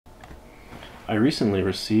I recently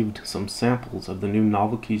received some samples of the new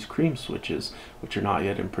Novelkeys Cream switches, which are not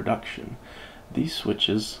yet in production. These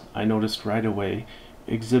switches, I noticed right away,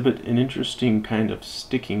 exhibit an interesting kind of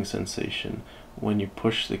sticking sensation when you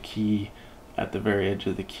push the key at the very edge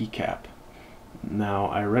of the keycap. Now,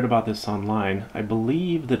 I read about this online. I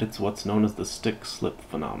believe that it's what's known as the stick-slip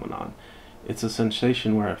phenomenon. It's a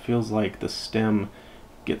sensation where it feels like the stem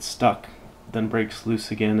gets stuck, then breaks loose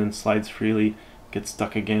again and slides freely, gets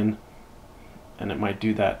stuck again, and it might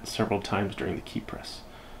do that several times during the key press.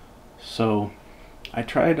 So I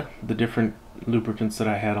tried the different lubricants that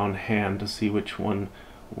I had on hand to see which one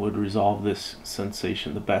would resolve this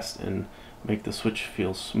sensation the best and make the switch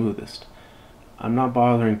feel smoothest. I'm not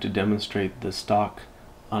bothering to demonstrate the stock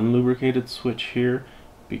unlubricated switch here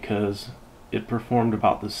because it performed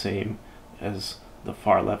about the same as the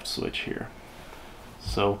far left switch here.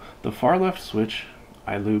 So the far left switch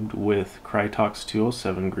I lubed with Krytox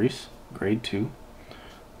 207 grease, grade 2.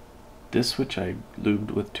 This switch I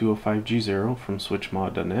lubed with 205G0 from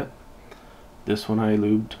switchmod.net. This one I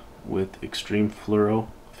lubed with Extreme Fluoro,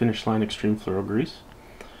 Finish Line Extreme Fluoro grease.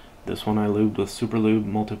 This one I lubed with Super Lube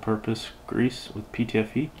multi-purpose grease with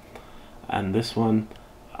PTFE. And this one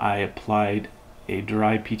I applied a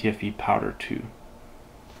dry PTFE powder to.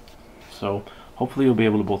 So hopefully you'll be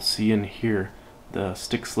able to both see and hear the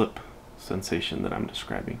stick-slip sensation that I'm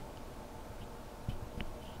describing.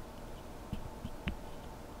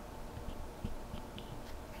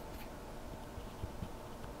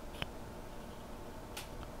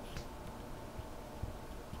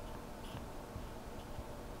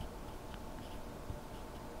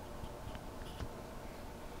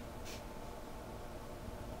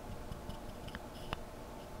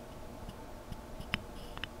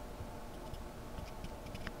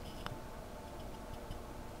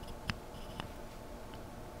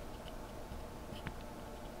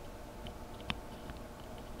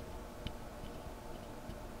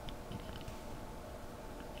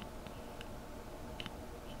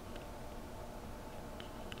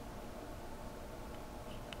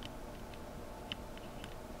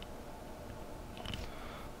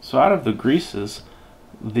 So out of the greases,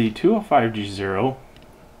 the 205G0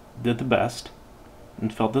 did the best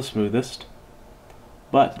and felt the smoothest,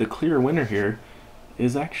 but the clear winner here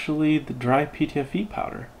is actually the dry PTFE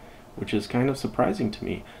powder, which is kind of surprising to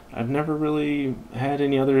me. I've never really had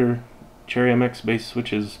any other Cherry MX based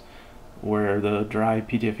switches where the dry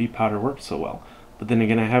PTFE powder worked so well, but then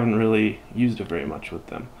again I haven't really used it very much with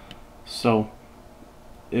them. So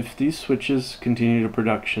if these switches continue to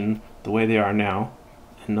production the way they are now,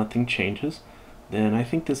 and nothing changes, then I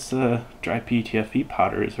think this dry PTFE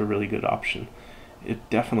powder is a really good option.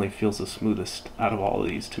 It definitely feels the smoothest out of all of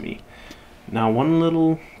these to me. Now, one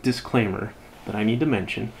little disclaimer that I need to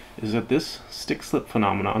mention is that this stick-slip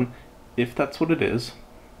phenomenon, if that's what it is,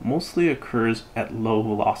 mostly occurs at low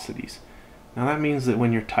velocities. Now that means that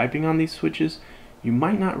when you're typing on these switches, you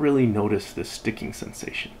might not really notice this sticking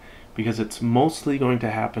sensation because it's mostly going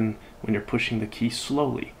to happen when you're pushing the key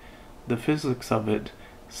slowly. The physics of it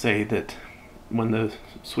say that when the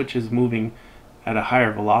switch is moving at a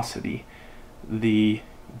higher velocity, the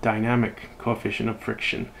dynamic coefficient of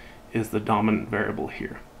friction is the dominant variable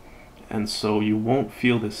here. And so you won't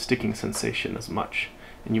feel this sticking sensation as much,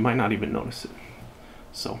 and you might not even notice it.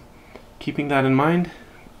 So keeping that in mind,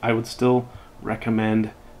 I would still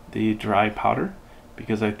recommend the dry powder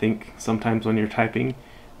because I think sometimes when you're typing,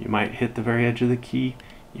 you might hit the very edge of the key,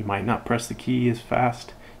 you might not press the key as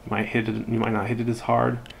fast, you might not hit it as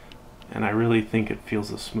hard, and I really think it feels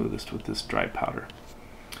the smoothest with this dry powder.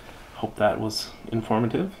 Hope that was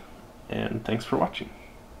informative, and thanks for watching.